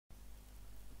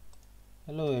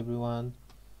Hello everyone.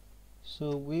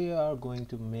 So we are going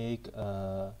to make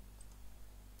a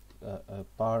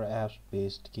PowerApps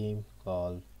based game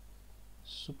called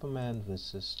Superman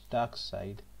vs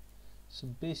Darkseid. So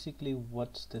basically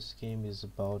what this game is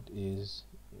about is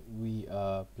we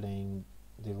are playing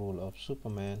the role of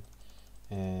Superman,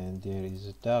 and there is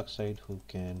a Darkseid who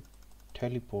can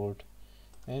teleport,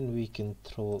 and we can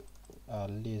throw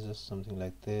lasers, something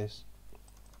like this,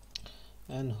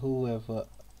 and whoever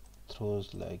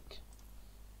throws like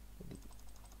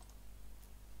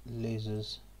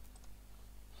lasers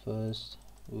first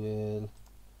will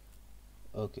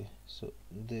okay. So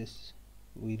this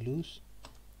we lose.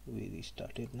 We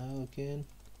restart it now again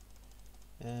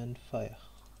and fire.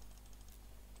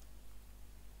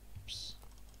 Oops.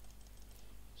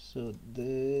 So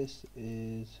this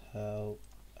is how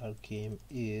our game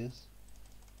is.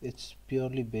 It's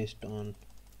purely based on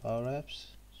power apps.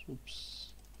 Oops.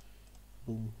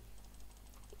 Boom.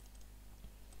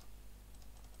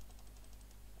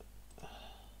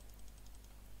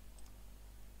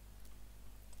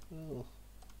 Oh.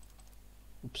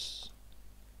 Oops.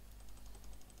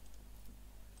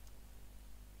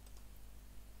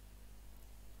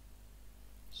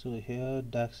 So here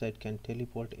Darkseid can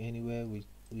teleport anywhere.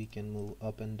 We can move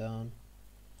up and down.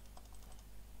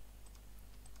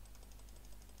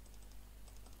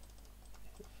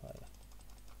 Fire.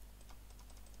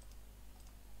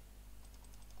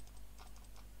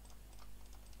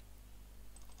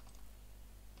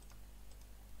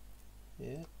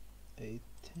 Yeah, I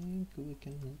think we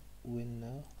can win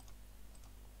now.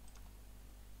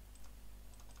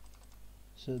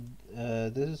 So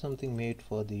this is something made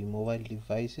for the mobile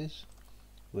devices,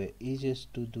 where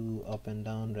easiest to do up and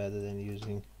down rather than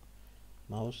using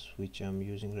mouse, which I'm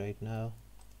using right now.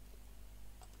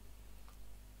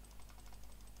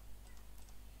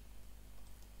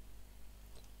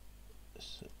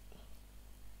 So,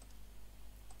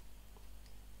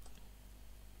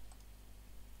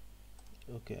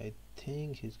 okay, I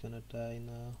think he's gonna die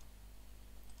now.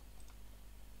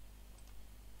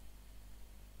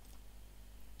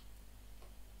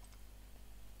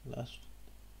 Last,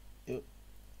 yep,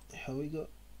 here we go.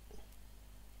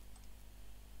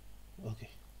 Okay,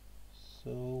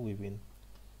 so we win.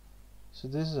 So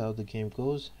this is how the game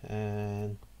goes,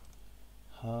 and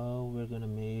how we're gonna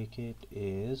make it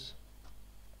is,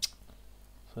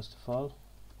 first of all,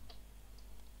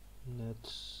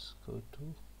 let's go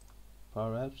to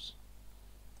Power Apps,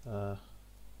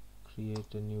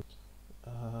 create a new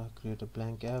create a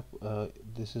blank app.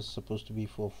 This is supposed to be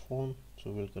for phone,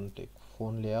 so we're gonna take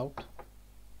phone layout,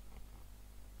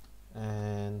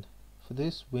 and for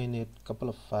this we need a couple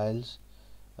of files.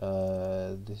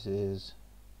 This is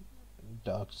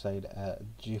Darkseid,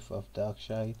 GIF of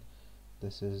Darkseid.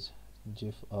 This is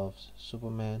GIF of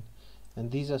Superman, and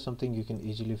these are something you can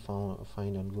easily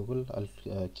find on Google.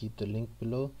 I'll keep the link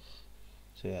below.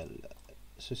 So yeah,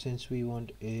 so since we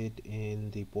want it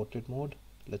in the portrait mode,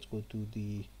 let's go to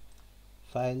the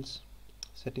files,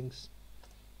 settings,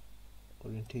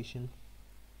 orientation.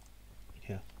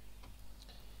 Yeah,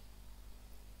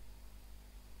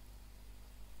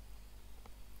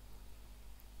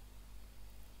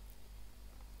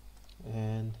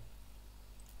 and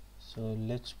so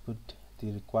let's put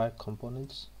the required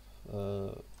components.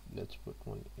 Let's put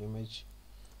one image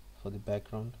for the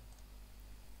background.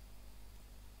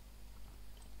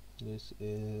 This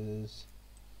is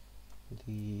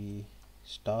the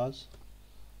stars,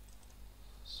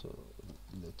 so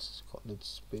let's call it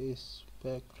space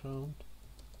background.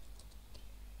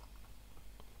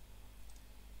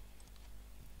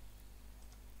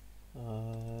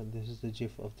 This is the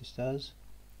GIF of the stars.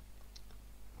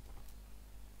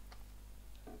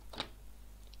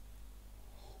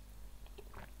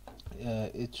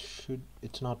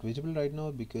 It's not visible right now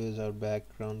because our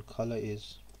background color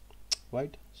is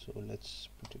white, so let's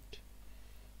put it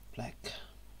black.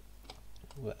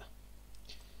 Well,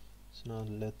 so now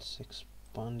let's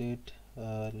expand it.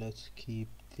 Let's keep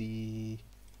the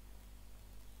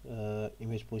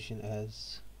image position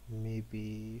as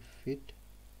maybe fit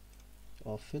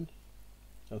or fill.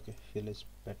 Okay, fill is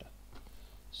better.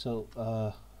 So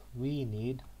we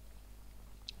need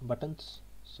buttons.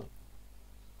 So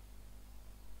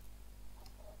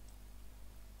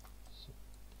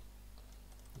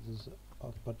this is a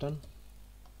button.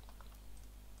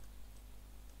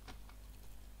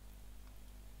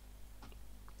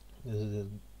 This is a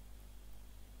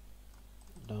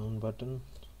down button,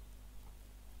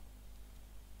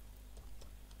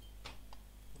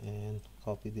 and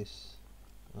copy this.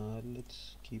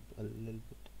 Let's keep a little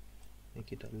bit,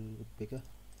 make it a little bit bigger.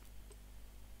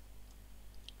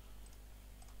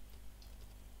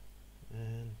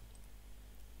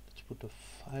 put a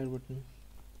fire button.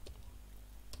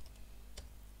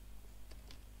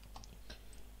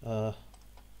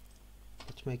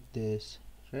 Let's make this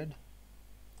red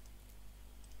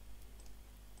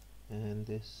and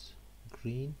this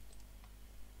green,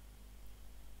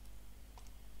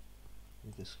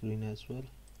 and this green as well.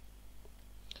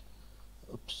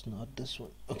 Oops, not this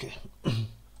one. Okay.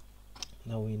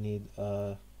 Now we need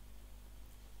a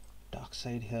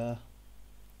Darkseid here,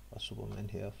 or Superman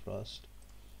here first.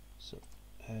 So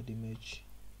add image,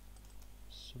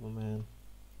 Superman.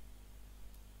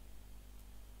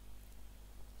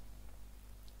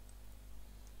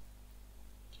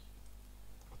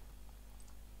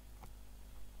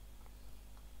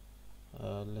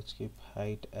 Let's keep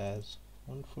height as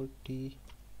 140,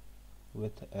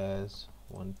 width as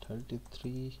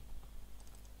 133,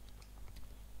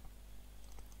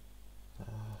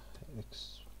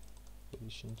 x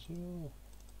position 0.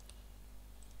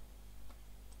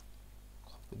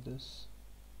 Copy this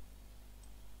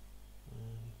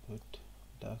and put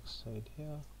Darkseid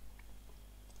here,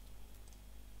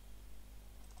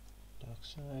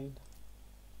 Darkseid.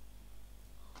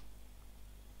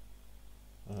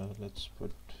 Let's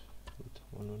put with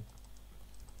one.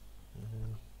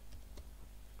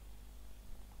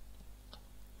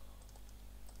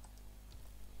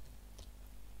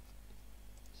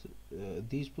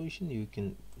 These position you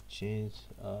can change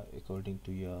according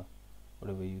to your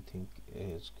whatever you think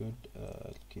is good.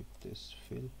 I'll keep this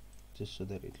fill just so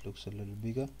that it looks a little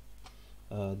bigger.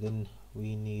 Then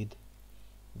we need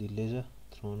the laser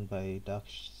thrown by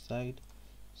Darkseid,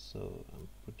 so I'm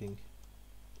putting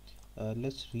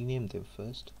let's rename them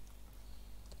first,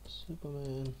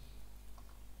 Superman,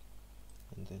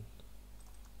 and then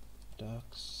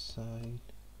Darkseid.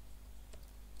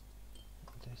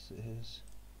 This is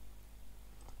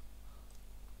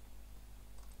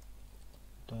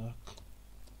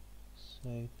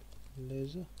Darkseid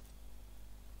laser.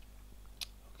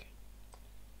 Okay,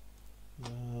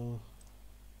 now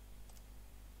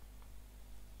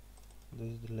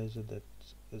this is the laser that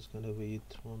is going to be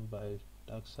thrown by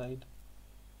Darkseid.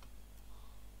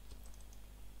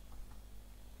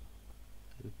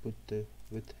 I'll put the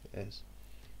width as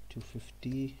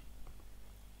 250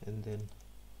 and then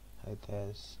height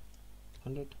as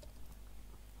 100,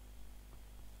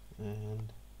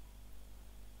 and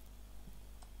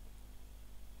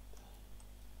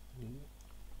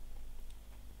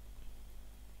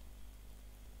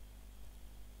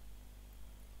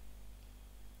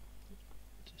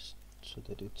just so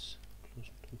that it's close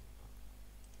to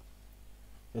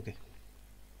okay.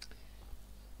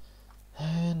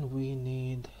 And we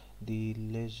need the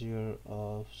laser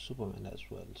of Superman as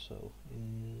well, so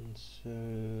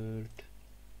insert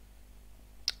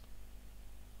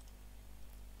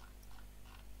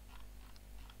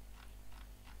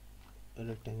a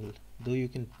rectangle, though you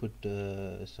can put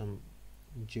some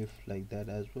GIF like that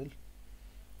as well,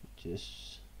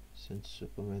 just since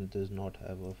Superman does not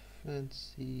have a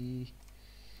fancy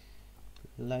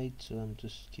light, so I'm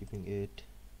just keeping it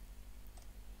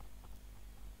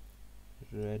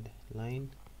red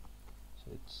line.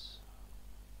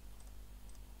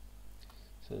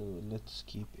 So let's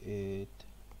keep it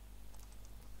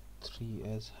 3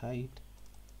 as height,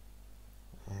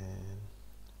 and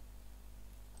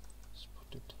let's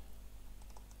put it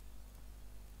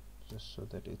just so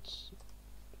that it's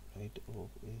right over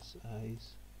his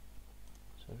eyes.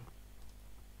 Sorry.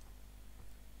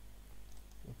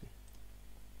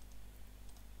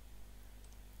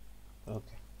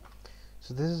 Okay,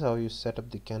 so this is how you set up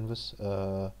the canvas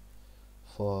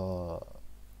for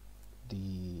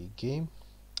the game.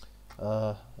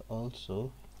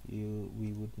 Also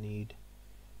we would need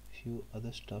few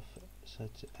other stuff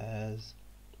such as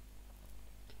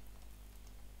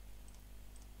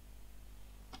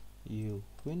you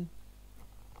win,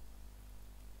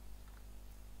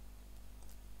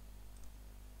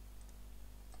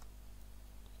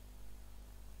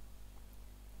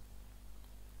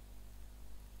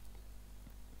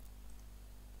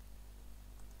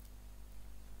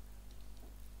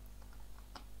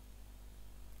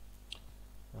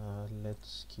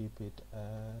 let's keep it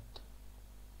at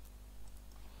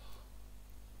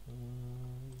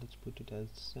let's put it as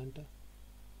center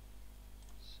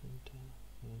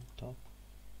and top,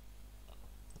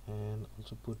 and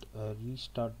also put a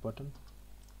restart button.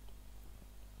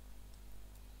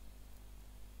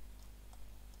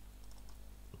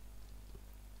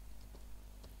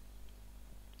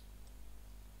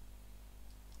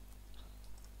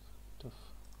 Tough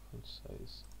font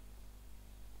size.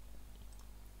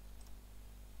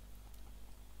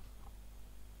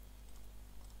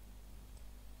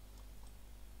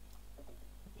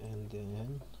 And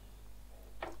then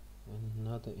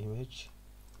another image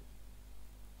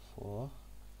for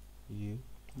you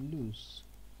lose.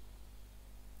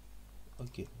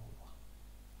 Okay,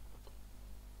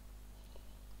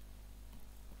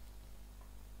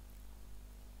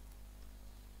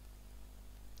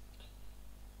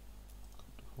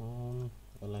 home,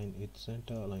 align it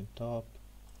center, align top,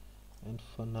 and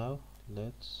for now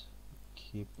let's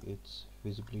keep its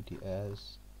visibility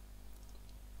as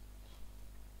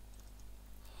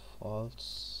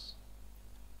false,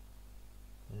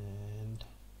 and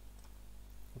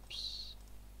oops,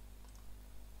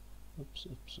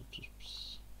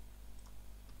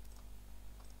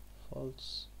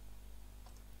 false,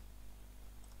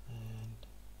 and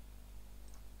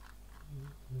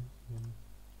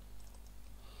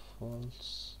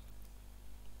false,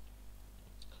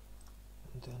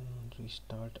 and then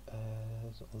restart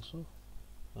as also.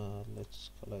 Let's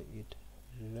color it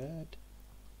red,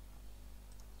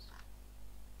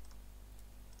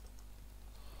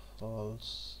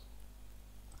 false.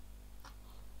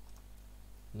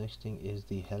 Next thing is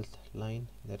the health line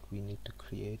that we need to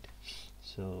create.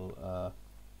 So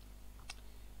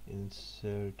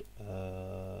insert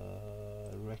a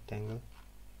rectangle,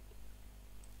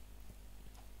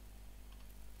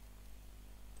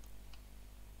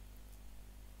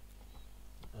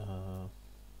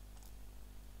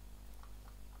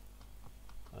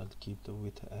 I'll keep the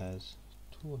width as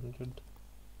 200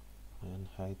 and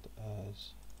height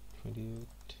as 28.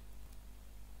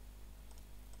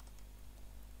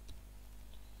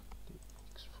 The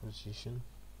X position,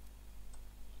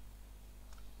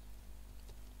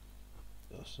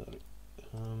 oh sorry,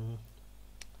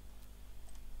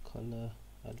 color,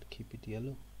 I'll keep it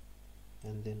yellow,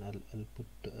 and then I'll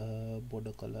put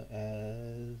border color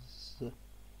as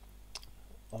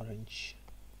orange,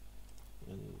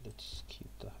 and let's keep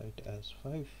the height as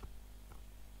 5.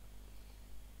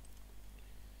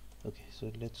 Okay,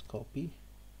 so let's copy.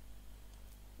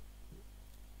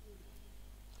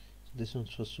 So this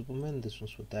one's for Superman, this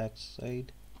one's for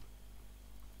Darkseid.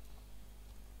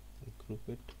 I group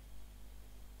it,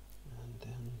 and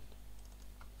then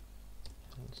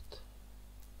health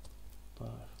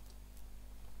bar.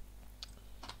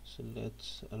 So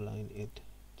let's align it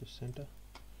to center,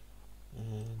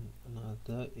 and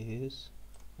another is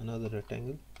another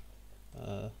rectangle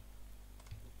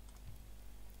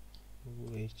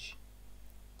which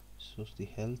shows the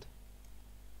health.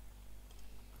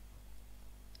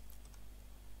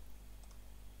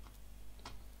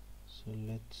 So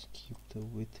let's keep the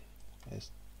width as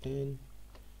 10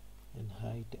 and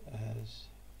height as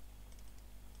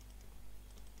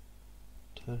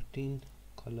 13,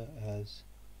 color as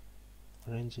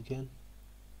orange again,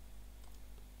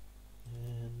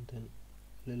 and then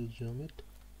little zoom it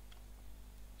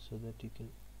so that you can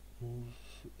move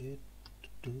it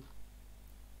to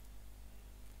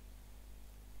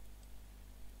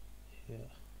here.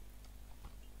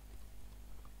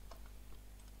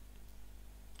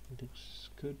 Looks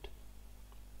good.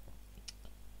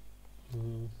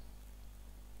 And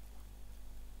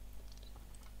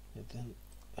then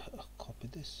copy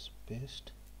this,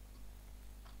 paste,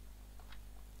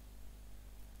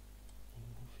 and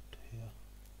move it to here.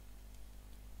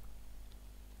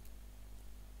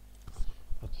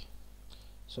 Okay,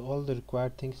 so all the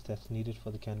required things that's needed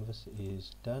for the canvas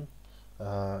is done.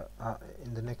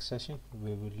 In the next session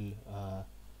we will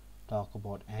talk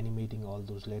about animating all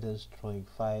those letters, throwing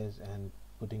fires, and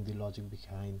putting the logic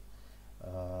behind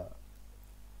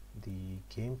the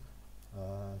game.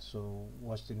 So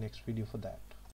watch the next video for that.